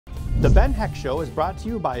The Ben Heck Show is brought to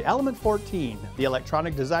you by Element 14, the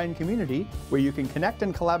electronic design community where you can connect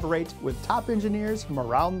and collaborate with top engineers from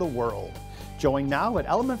around the world. Join now at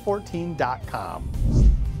element14.com.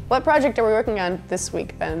 What project are we working on this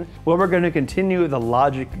week, Ben? Well, we're going to continue the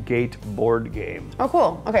Logic Gate board game. Oh,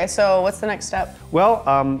 cool. Okay, so what's the next step? Well,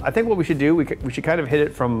 I think what we should do, we should kind of hit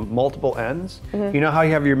it from multiple ends. You know how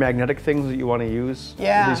you have your magnetic things that you want to use,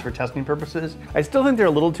 at least for testing purposes? I still think they're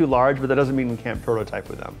a little too large, but that doesn't mean we can't prototype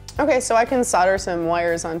with them. Okay, so I can solder some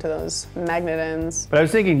wires onto those magnet ends. But I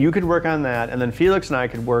was thinking you could work on that, and then Felix and I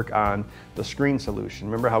could work on the screen solution.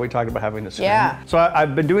 Remember how we talked about having a screen? Yeah. So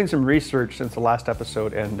I've been doing some research since the last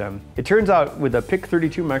episode, and it turns out with a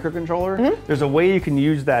Pic32 microcontroller, there's a way you can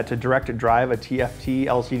use that to direct drive a TFT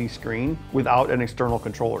LCD screen without an external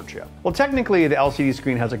controller chip. Well, technically the LCD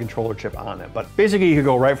screen has a controller chip on it, but basically you could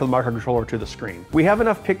go right from the microcontroller to the screen. We have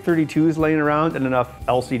enough Pic32s laying around and enough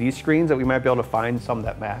LCD screens that we might be able to find some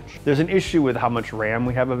that match. There's an issue with how much RAM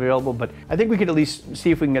we have available, but I think we could at least see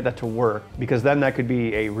if we can get that to work, because then that could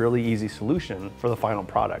be a really easy solution for the final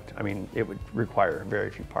product. I mean, it would require very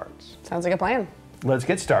few parts. Sounds like a plan. Let's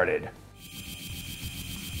get started.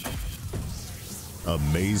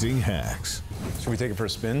 Amazing hacks. Should we take it for a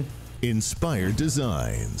spin? Inspired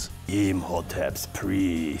designs. Imhotep's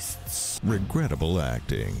priests. Regrettable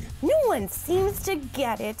acting. No one seems to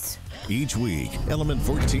get it. Each week, Element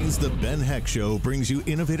 14's The Ben Heck Show brings you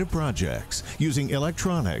innovative projects using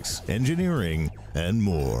electronics, engineering, and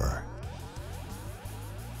more.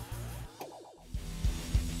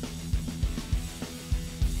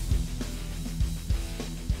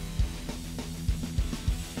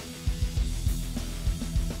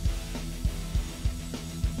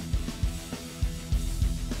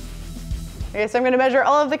 Okay, so I'm going to measure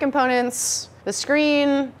all of the components, the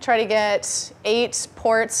screen, try to get 8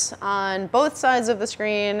 ports on both sides of the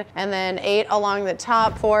screen, and then 8 along the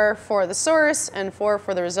top, 4 for the source and 4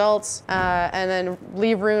 for the results, and then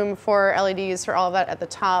leave room for LEDs for all of that at the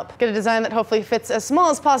top. Get a design that hopefully fits as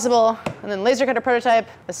small as possible, and then laser cut a prototype,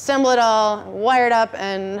 assemble it all, wire it up,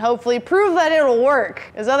 and hopefully prove that it'll work,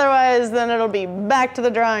 because otherwise then it'll be back to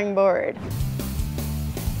the drawing board.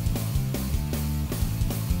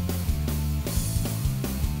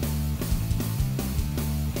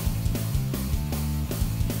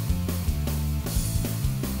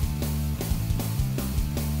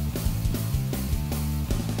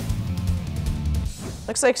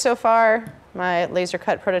 Looks like so far, my laser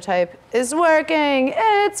cut prototype is working.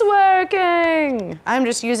 It's working! I'm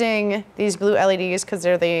just using these blue LEDs because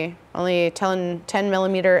they're the only 10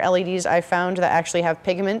 millimeter LEDs I found that actually have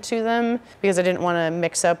pigment to them, because I didn't want to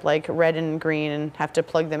mix up like red and green and have to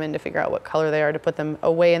plug them in to figure out what color they are to put them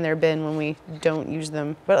away in their bin when we don't use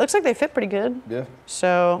them. But it looks like they fit pretty good. Yeah.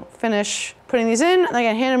 So finish putting these in, and I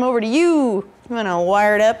can hand them over to you. I'm gonna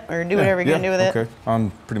wire it up or do whatever you're gonna do with it. Okay. I'm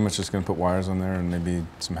pretty much just gonna put wires on there and maybe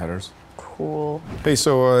some headers. Cool. Hey,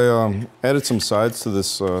 so I added some sides to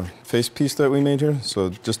this face piece that we made here, so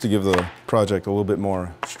just to give the project a little bit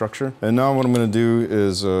more structure. And now what I'm gonna do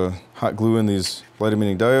is hot glue in these light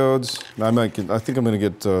emitting diodes. I think I'm gonna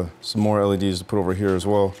get some more LEDs to put over here as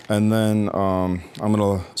well. And then I'm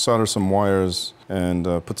gonna solder some wires and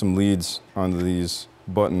put some leads onto these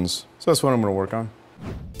buttons. So that's what I'm gonna work on.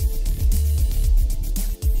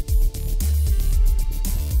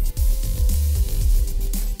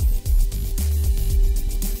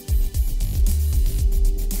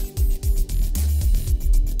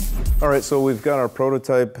 All right, so we've got our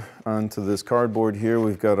prototype onto this cardboard here.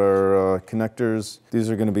 We've got our connectors. These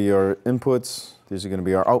are gonna be our inputs. These are gonna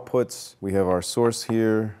be our outputs. We have our source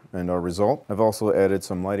here and our result. I've also added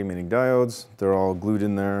some light emitting diodes. They're all glued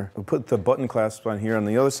in there. I put the button clasps on here on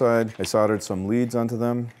the other side. I soldered some leads onto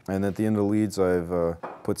them. And at the end of the leads, I've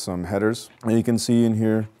put some headers. And you can see in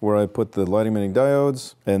here where I put the light emitting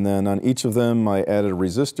diodes. And then on each of them, I added a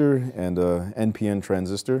resistor and a NPN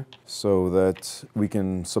transistor so that we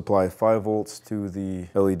can supply 5 volts to the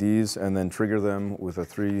LEDs and then trigger them with a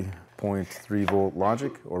 3.3 volt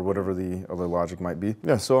logic or whatever the other logic might be.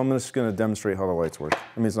 Yeah, so I'm just gonna demonstrate how the lights work.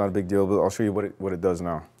 I mean, it's not a big deal, but I'll show you what it does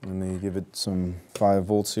now. Let me give it some 5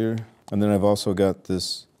 volts here. And then I've also got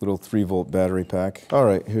this little 3 volt battery pack. All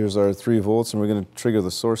right, here's our 3 volts and we're gonna trigger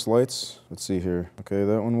the source lights. Let's see here. Okay,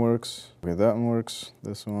 that one works. Okay, that one works.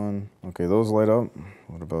 This one. Okay, those light up.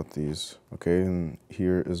 What about these? Okay, and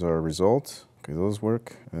here is our result. Okay, those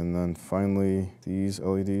work. And then finally, these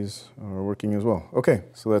LEDs are working as well. Okay,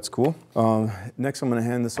 so that's cool. Next, I'm gonna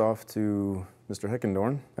hand this off to Mr.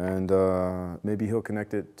 Heckendorn, and maybe he'll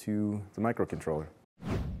connect it to the microcontroller.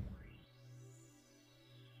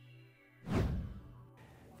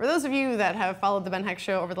 For those of you that have followed the Ben Heck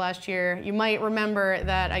Show over the last year, you might remember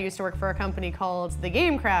that I used to work for a company called The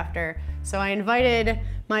Game Crafter. So I invited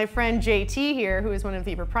my friend JT here, who is one of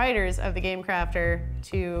the proprietors of The Game Crafter,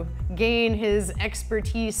 to gain his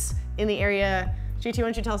expertise in the area. JT, why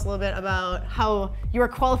don't you tell us a little bit about how you are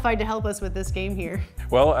qualified to help us with this game here?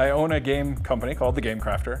 Well, I own a game company called The Game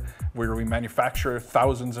Crafter, where we manufacture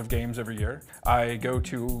thousands of games every year. I go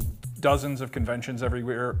to dozens of conventions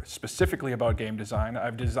everywhere specifically about game design.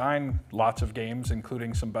 I've designed lots of games,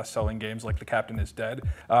 including some best-selling games like The Captain is Dead.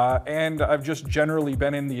 And I've just generally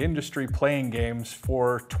been in the industry playing games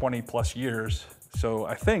for 20 plus years. So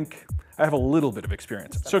I think I have a little bit of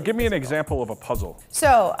experience. So give me an example of a puzzle.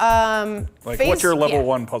 So, what's your level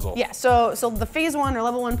 1 puzzle? Yeah, so the phase 1 or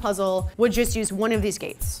level 1 puzzle would just use one of these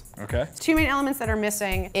gates. Okay. Two main elements that are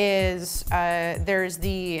missing is there's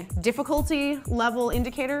the difficulty level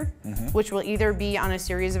indicator, which will either be on a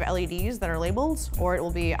series of LEDs that are labeled, or it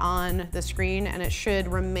will be on the screen, and it should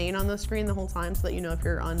remain on the screen the whole time so that you know if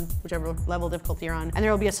you're on whichever level of difficulty you're on. And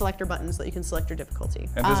there will be a selector button so that you can select your difficulty.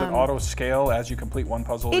 And does it auto scale as you complete one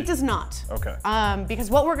puzzle? It does not. Okay.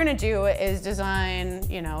 Because what we're gonna do is design,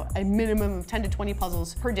 a minimum of 10 to 20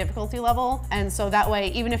 puzzles per difficulty level. And so that way,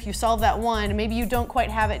 even if you solve that one, maybe you don't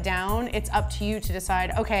quite have it down, it's up to you to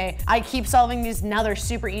decide, okay, I keep solving these, now they're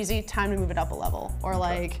super easy, time to move it up a level. Or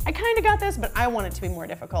like, I kind of got this, but I want it to be more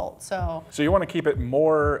difficult, so. So you want to keep it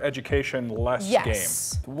more education, less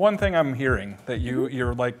Yes. game. One thing I'm hearing that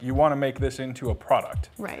you're like, you want to make this into a product.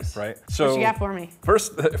 Right. Right? So what you got for me?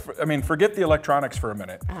 First, forget the electronics for a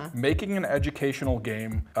minute. Making an educational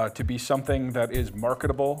game to be something that is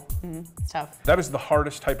marketable, It's tough. that is the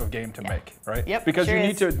hardest type of game to make, right? Yep, Because sure you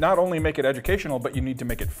need is. to not only make it educational, but you need to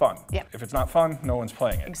make it fun. Yep. If it's not fun, no one's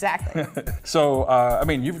playing it. Exactly. So,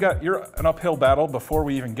 you're an uphill battle before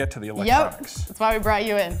we even get to the electronics. Yep, that's why we brought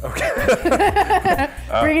you in. Okay.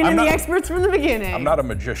 Bringing in the experts from the beginning. I'm not a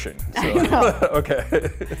magician. So. Okay.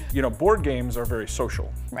 Board games are very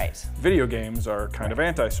social. Right. Video games are kind of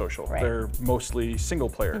antisocial. Right. They're mostly single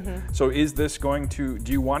player. So is this do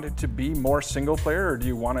you want it to be more single player, or do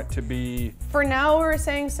you want it to be? For now, we're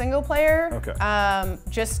saying single player. Okay.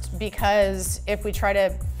 Just because if we try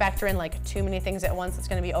to factor in like too many things at once, it's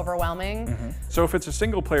going to be overwhelming. So if it's a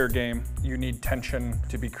single player game, you need tension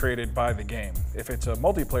to be created by the game. If it's a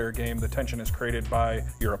multiplayer game, the tension is created by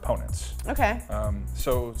your opponents. Okay.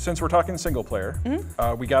 So since we're talking single player,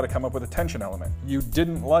 we got to come up with a tension element. You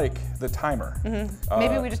didn't like the timer.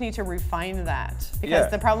 Maybe we just need to refine that, because Yeah.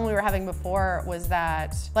 the problem we were having before was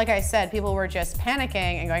that, like I said, people were just panicking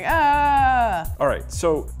and going, ah. All right,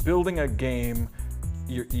 so building a game,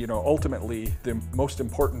 ultimately the most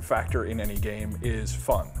important factor in any game is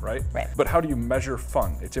fun, right? Right. But how do you measure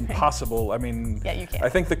fun? It's impossible. I mean, Yeah, you can't. I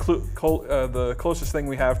think the closest thing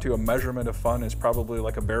we have to a measurement of fun is probably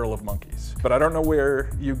like a barrel of monkeys. But I don't know where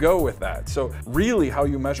you go with that. So really how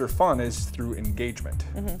you measure fun is through engagement.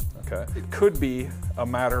 Okay. It could be a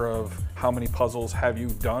matter of how many puzzles have you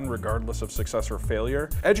done regardless of success or failure.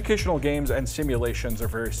 Educational games and simulations are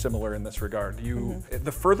very similar in this regard.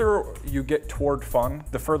 The further you get toward fun,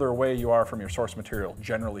 the further away you are from your source material,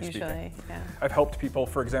 generally speaking. Usually, yeah. I've helped people,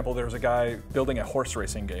 for example, there was a guy building a horse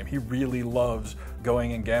racing game. He really loves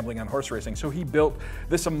going and gambling on horse racing. So he built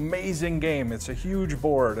this amazing game. It's a huge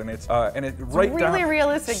board, and it's Really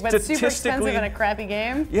realistic, but super expensive and a crappy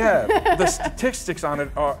game. Yeah, the statistics on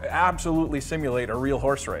it absolutely simulate a real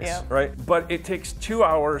horse race, Yep. right? But it takes 2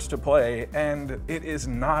 hours to play, and it is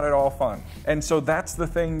not at all fun. And so that's the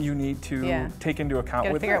thing you need to take into account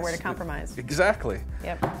Gotta with figure out this. where to compromise. Exactly.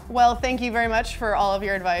 Yep. Well, thank you very much for all of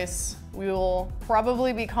your advice. We will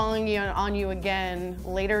probably be calling on you again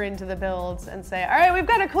later into the builds and say, all right, we've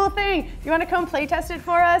got a cool thing. You want to come play test it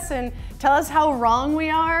for us and tell us how wrong we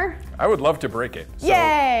are? I would love to break it. So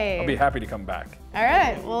Yay! I'll be happy to come back. All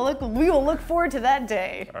right. Well, we will look forward to that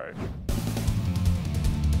day. All right.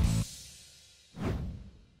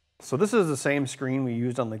 So this is the same screen we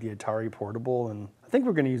used on like the Atari Portable, and I think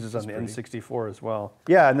we're going to use this on the N64 as well.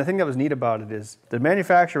 Yeah, and the thing that was neat about it is the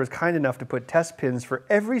manufacturer was kind enough to put test pins for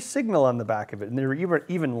every signal on the back of it, and they were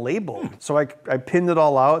even labeled. So I pinned it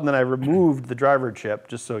all out, and then I removed the driver chip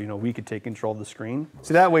just so we could take control of the screen.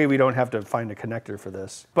 So that way we don't have to find a connector for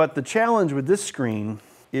this. But the challenge with this screen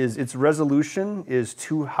is its resolution is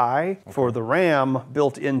too high for the RAM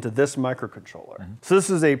built into this microcontroller. So this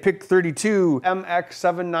is a Pic32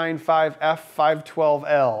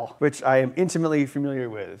 MX795F512L, which I am intimately familiar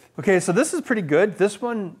with. Okay, so this is pretty good. This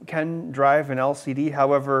one can drive an LCD,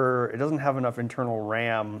 however, it doesn't have enough internal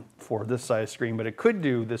RAM for this size screen, but it could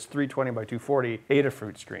do this 320 by 240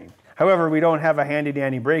 Adafruit screen. However, we don't have a handy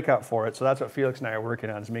dandy breakout for it, so that's what Felix and I are working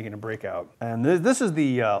on, is making a breakout. And this is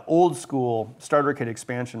the old school starter kit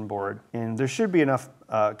expansion board, and there should be enough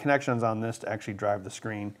connections on this to actually drive the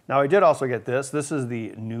screen. Now I did also get this. This is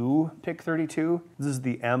the new Pic32. This is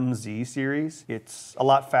the MZ series. It's a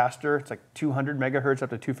lot faster. It's like 200 megahertz up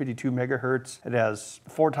to 252 megahertz. It has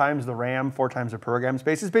 4 times the RAM, 4 times the program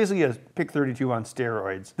space. It's basically a Pic32 on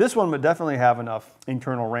steroids. This one would definitely have enough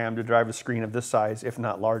internal RAM to drive a screen of this size, if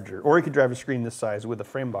not larger. Or you could drive a screen this size with a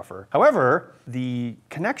frame buffer. However, the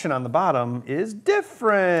connection on the bottom is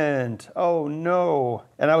different. Oh no.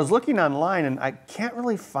 And I was looking online and I can't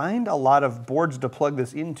really find a lot of boards to plug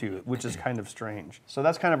this into, which is kind of strange. So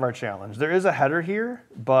that's kind of our challenge. There is a header here,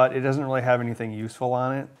 but it doesn't really have anything useful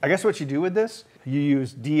on it. I guess what you do with this, you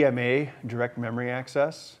use DMA, direct memory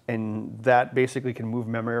access, and that basically can move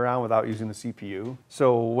memory around without using the CPU.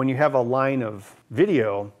 So when you have a line of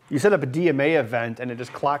video, you set up a DMA event and it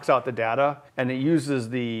just clocks out the data, and it uses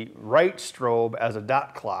the right strobe as a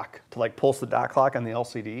dot clock to like pulse the dot clock on the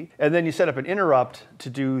LCD. And then you set up an interrupt to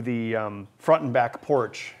do the front and back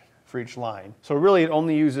porch for each line. So really it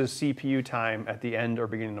only uses CPU time at the end or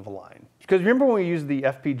beginning of a line. Because remember when we used the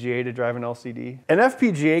FPGA to drive an LCD? An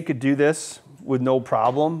FPGA could do this with no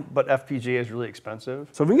problem, but FPGA is really expensive.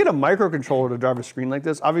 So if we can get a microcontroller to drive a screen like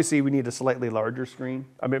this, obviously we need a slightly larger screen.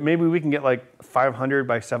 I mean, maybe we can get like 500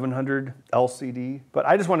 by 700 LCD, but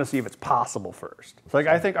I just want to see if it's possible first. So like,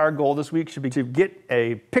 I think our goal this week should be to get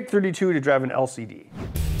a Pic32 to drive an LCD.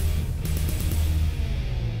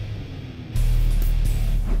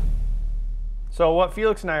 So what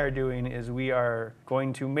Felix and I are doing is we are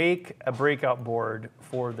going to make a breakout board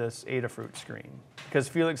for this Adafruit screen. Because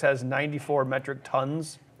Felix has 94 metric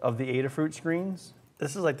tons of the Adafruit screens.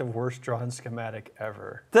 This is like the worst drawn schematic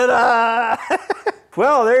ever. Ta-da!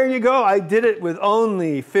 Well, there you go. I did it with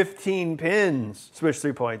only 15 pins. Switch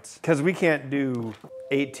 3 points. Because we can't do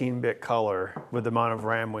 18-bit color with the amount of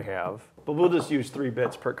RAM we have. But we'll just use 3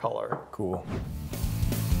 bits per color. Cool.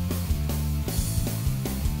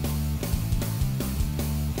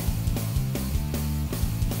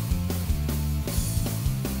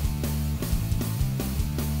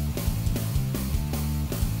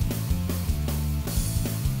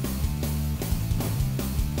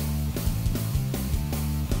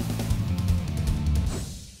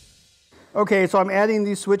 Okay, so I'm adding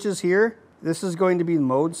these switches here. This is going to be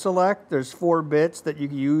mode select. There's 4 bits that you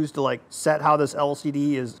can use to like set how this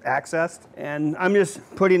LCD is accessed. And I'm just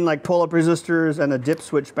putting like pull-up resistors and a dip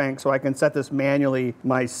switch bank so I can set this manually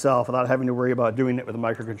myself without having to worry about doing it with a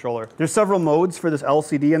microcontroller. There's several modes for this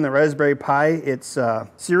LCD in the Raspberry Pi. It's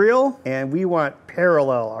serial, and we want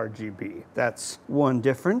parallel RGB. That's one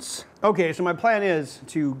difference. Okay, so my plan is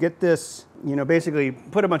to get this, you know, basically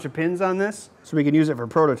put a bunch of pins on this so we can use it for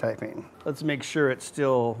prototyping. Let's make sure it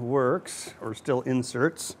still works, or still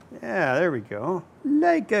inserts. Yeah, there we go.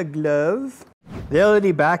 Like a glove. The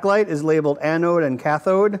LED backlight is labeled anode and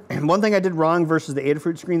cathode. And one thing I did wrong versus the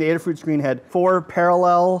Adafruit screen had 4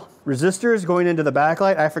 parallel resistors going into the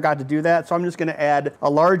backlight. I forgot to do that, so I'm just going to add a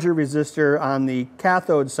larger resistor on the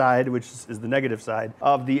cathode side, which is the negative side,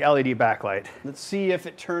 of the LED backlight. Let's see if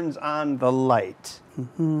it turns on the light.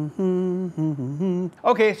 Okay,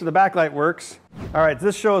 so the backlight works. All right,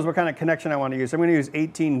 this shows what kind of connection I want to use. I'm going to use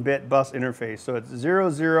 18-bit bus interface, so it's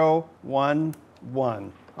 0011.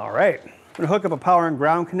 All right. I'm going to hook up a power and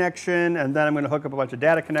ground connection, and then I'm going to hook up a bunch of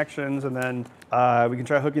data connections, and then we can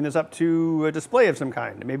try hooking this up to a display of some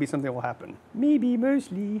kind. Maybe something will happen. Maybe,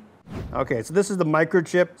 mostly. Okay, so this is the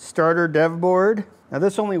microchip starter dev board. Now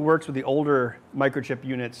this only works with the older microchip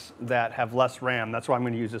units that have less RAM. That's why I'm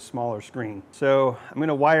going to use a smaller screen. So I'm going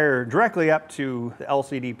to wire directly up to the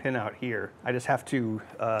LCD pin out here. I just have to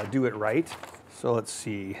do it right. So let's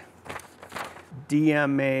see.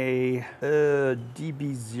 DMA,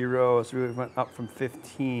 DB0, so we went up from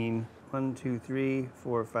 15. 1, 2, 3,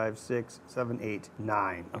 4, 5, 6, 7, 8,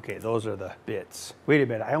 9. Okay, those are the bits. Wait a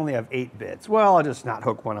minute, I only have 8 bits. Well, I'll just not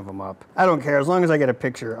hook one of them up. I don't care, as long as I get a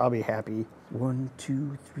picture, I'll be happy. 1,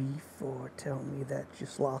 2, 3, 4, tell me that you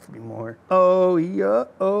sloth me more. Oh, yeah,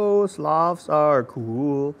 oh, sloths are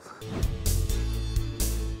cool.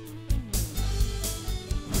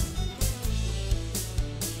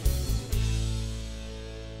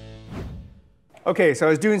 Okay, so I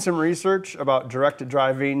was doing some research about directed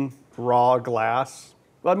driving raw glass.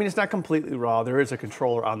 Well, I mean, it's not completely raw. There is a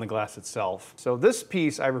controller on the glass itself. So this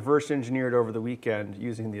piece I reverse engineered over the weekend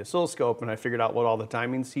using the oscilloscope, and I figured out what all the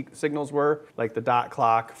timing signals were, like the dot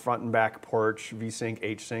clock, front and back porch, V-sync,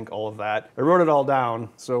 H-sync, all of that. I wrote it all down.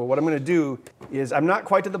 So what I'm going to do is, I'm not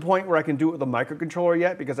quite to the point where I can do it with a microcontroller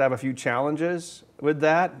yet because I have a few challenges with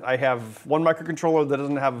that. I have one microcontroller that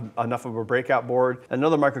doesn't have enough of a breakout board.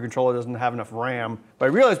 Another microcontroller doesn't have enough RAM. But I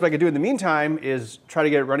realized what I could do in the meantime is try to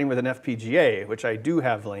get it running with an FPGA, which I do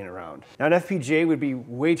have laying around. Now an FPGA would be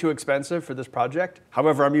way too expensive for this project.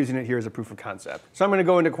 However, I'm using it here as a proof of concept. So I'm going to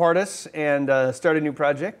go into Quartus and start a new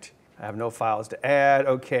project. I have no files to add.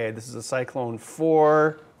 Okay, this is a Cyclone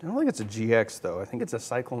 4. I don't think it's a GX though. I think it's a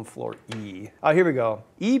Cyclone 4E. Oh, here we go.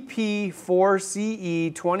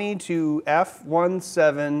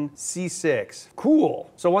 EP4CE22F17C6. Cool.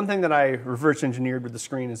 So one thing that I reverse engineered with the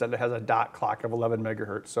screen is that it has a dot clock of 11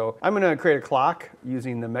 megahertz. So I'm going to create a clock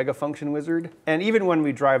using the Mega Function Wizard. And even when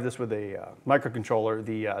we drive this with a microcontroller,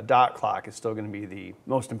 the dot clock is still going to be the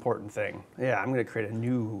most important thing. Yeah, I'm going to create a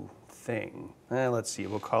new thing. Let's see.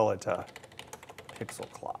 We'll call it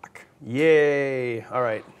Pixel Clock. Yay! All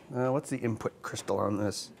right, what's the input crystal on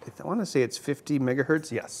this? I want to say it's 50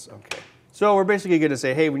 megahertz. Yes, okay. So we're basically going to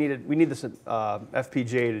say, hey, we need this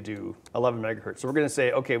FPGA to do 11 megahertz. So we're going to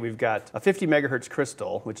say, okay, we've got a 50 megahertz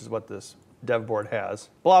crystal, which is what this dev board has.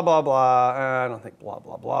 Blah, blah, blah. I don't think blah,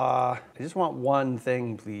 blah, blah. I just want one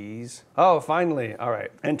thing, please. Oh, finally. All right.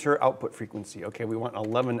 Enter output frequency. Okay, we want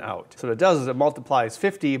 11 out. So what it does is it multiplies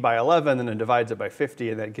 50 by 11 and then divides it by 50,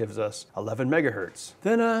 and that gives us 11 megahertz.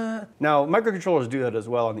 Then, now microcontrollers do that as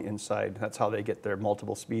well on the inside. That's how they get their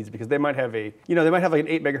multiple speeds, because they might have a, they might have like an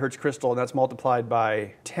 8 megahertz crystal, and that's multiplied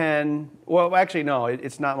by 10. Well, actually, no,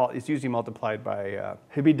 it's not. It's usually multiplied by,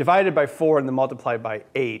 it'd be divided by 4 and then multiplied by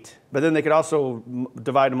 8. But then they could also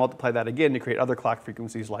divide and multiply that again to create other clock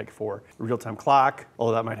frequencies, like for real-time clock,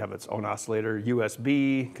 although that might have its own oscillator,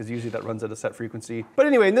 USB, because usually that runs at a set frequency. But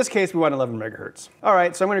anyway, in this case, we want 11 megahertz. All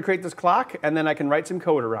right, so I'm going to create this clock, and then I can write some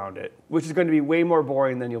code around it, which is going to be way more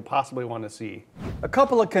boring than you'll possibly want to see. A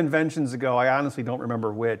couple of conventions ago, I honestly don't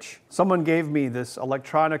remember which, someone gave me this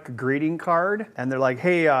electronic greeting card, and they're like,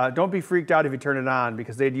 hey, don't be freaked out if you turn it on,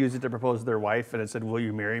 because they'd use it to propose to their wife, and it said, will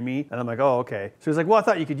you marry me? And I'm like, oh, okay. So he's like, well, I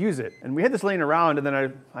thought you could use it. And we had this laying around, and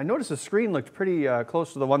then I noticed the screen looked pretty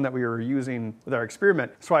close to the one that we were using with our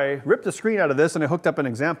experiment. So I ripped the screen out of this and I hooked up an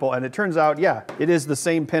example, and it turns out, yeah, it is the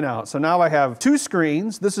same pinout. So now I have two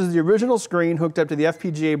screens. This is the original screen hooked up to the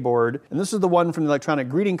FPGA board, and this is the one from the electronic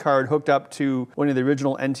greeting card hooked up to one of the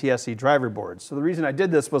original NTSC driver boards. So the reason I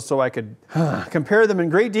did this was so I could compare them in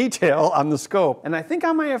great detail on the scope. And I think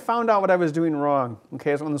I might have found out what I was doing wrong.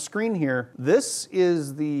 Okay, so on the screen here, this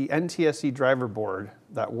is the NTSC driver board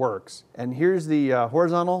that works. And here's the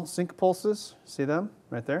horizontal sync pulses. See them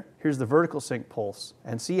right there? Here's the vertical sync pulse.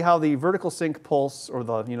 And see how the vertical sync pulse, or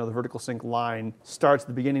the vertical sync line, starts at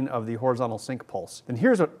the beginning of the horizontal sync pulse. And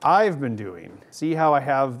here's what I've been doing. See how I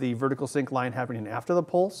have the vertical sync line happening after the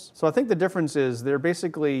pulse? So I think the difference is they're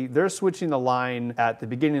switching the line at the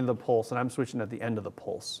beginning of the pulse, and I'm switching at the end of the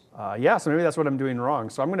pulse. Yeah, so maybe that's what I'm doing wrong.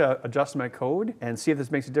 So I'm gonna adjust my code and see if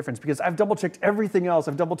this makes a difference, because I've double checked everything else.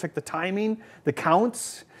 I've double checked the timing, the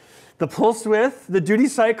counts, the pulse width, the duty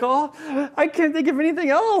cycle. I can't think of anything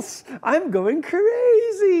else. I'm going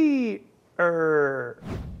crazy.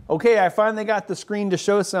 Okay, I finally got the screen to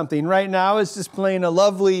show something. Right now it's displaying a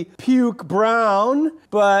lovely puke brown,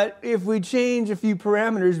 but if we change a few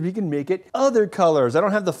parameters, we can make it other colors. I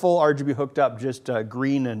don't have the full RGB hooked up, just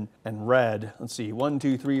green and red. Let's see, 1,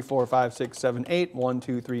 2, 3, 4, 5, 6, 7, 8. 1,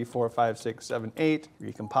 2, 3, 4, 5, 6, 7, 8.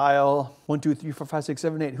 Recompile. 1, 2, 3, 4, 5, 6,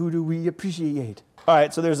 7, 8. Who do we appreciate? All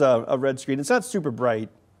right, so there's a red screen. It's not super bright,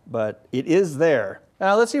 but it is there.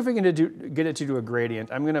 Now let's see if we can get it to do a gradient.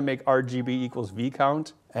 I'm gonna make RGB equals V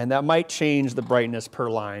count, and that might change the brightness per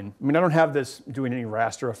line. I mean, I don't have this doing any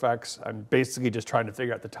raster effects. I'm basically just trying to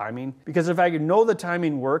figure out the timing. Because if I know the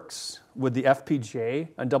timing works with the FPGA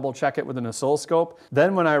and double check it with an oscilloscope,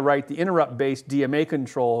 then when I write the interrupt-based DMA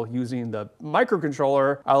control using the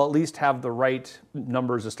microcontroller, I'll at least have the right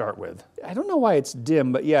numbers to start with. I don't know why it's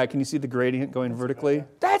dim, but yeah, can you see the gradient going vertically?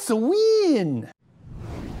 That's a win!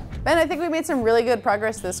 Ben, I think we made some really good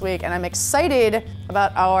progress this week, and I'm excited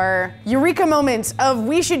about our eureka moment of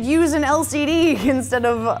we should use an LCD instead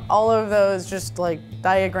of all of those just like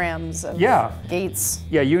diagrams of gates.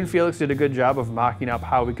 Yeah, you and Felix did a good job of mocking up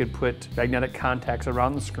how we could put magnetic contacts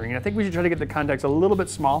around the screen. I think we should try to get the contacts a little bit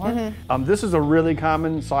smaller. This is a really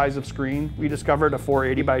common size of screen. We discovered a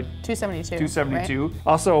 480 by 272. Right?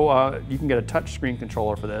 Also, you can get a touch screen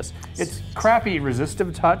controller for this. It's crappy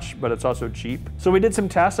resistive touch, but it's also cheap. So we did some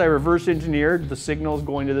tests. I reverse engineered the signals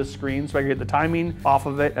going to this screen so I can get the timing off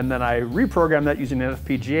of it, and then I reprogrammed that using an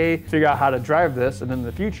FPGA, figure out how to drive this, and then in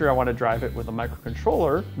the future I want to drive it with a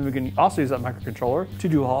microcontroller, and we can also use that microcontroller to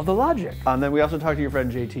do all the logic. And then we also talked to your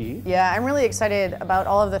friend JT. Yeah, I'm really excited about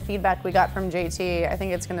all of the feedback we got from JT. I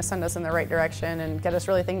think it's going to send us in the right direction and get us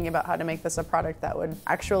really thinking about how to make this a product that would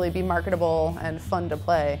actually be marketable and fun to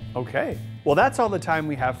play. Okay, well that's all the time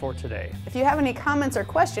we have for today. If you have any comments or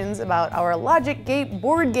questions about our Logic Gate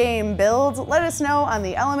board game builds, let us know on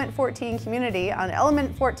the Element 14 community on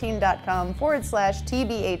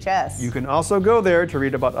element14.com/TBHS. You can also go there to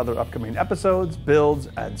read about other upcoming episodes, builds,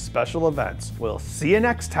 and special events. We'll see you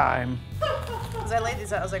next time. As I laid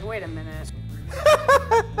these out, I was like, wait a minute.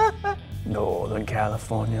 Northern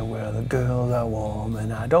California, where the girls are warm,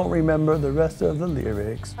 and I don't remember the rest of the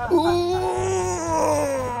lyrics. I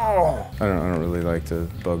don't really like to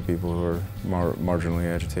bug people who are marginally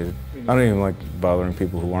agitated. I don't even like bothering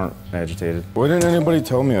people who aren't agitated. Why didn't anybody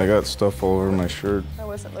tell me I got stuff all over my shirt? I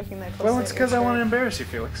wasn't looking that closely. Well, it's because I want to embarrass you,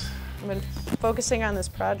 Felix. I've been focusing on this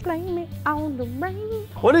project. Blame it on the rain.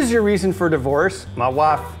 What is your reason for divorce? My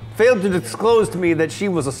wife failed to disclose to me that she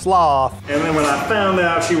was a sloth. And then when I found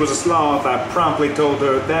out she was a sloth, I promptly told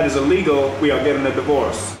her that is illegal. We are getting a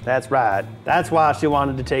divorce. That's right. That's why she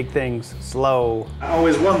wanted to take things slow. I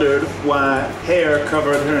always wondered why hair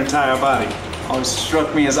covered her entire body. Always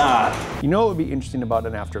struck me as odd. You know what would be interesting about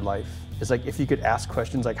an afterlife? Is like if you could ask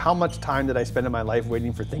questions like, how much time did I spend in my life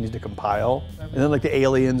waiting for things to compile? And then like the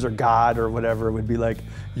aliens or God or whatever would be like,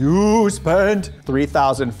 you spent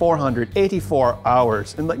 3,484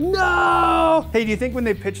 hours. And like, no! Hey, do you think when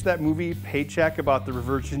they pitched that movie Paycheck about the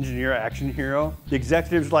reverse engineer action hero, the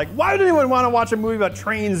executives were like, why would anyone want to watch a movie about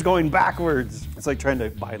trains going backwards? It's like trying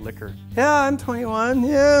to buy liquor. Yeah, I'm 21,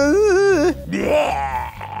 yeah.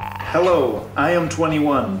 Hello, I am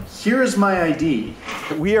 21. Here is my ID.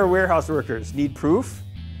 We are warehouse workers. Need proof?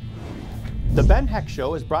 The Ben Heck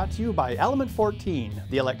Show is brought to you by Element 14,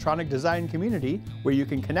 the electronic design community where you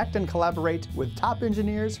can connect and collaborate with top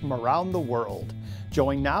engineers from around the world.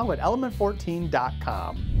 Join now at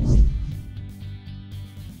element14.com.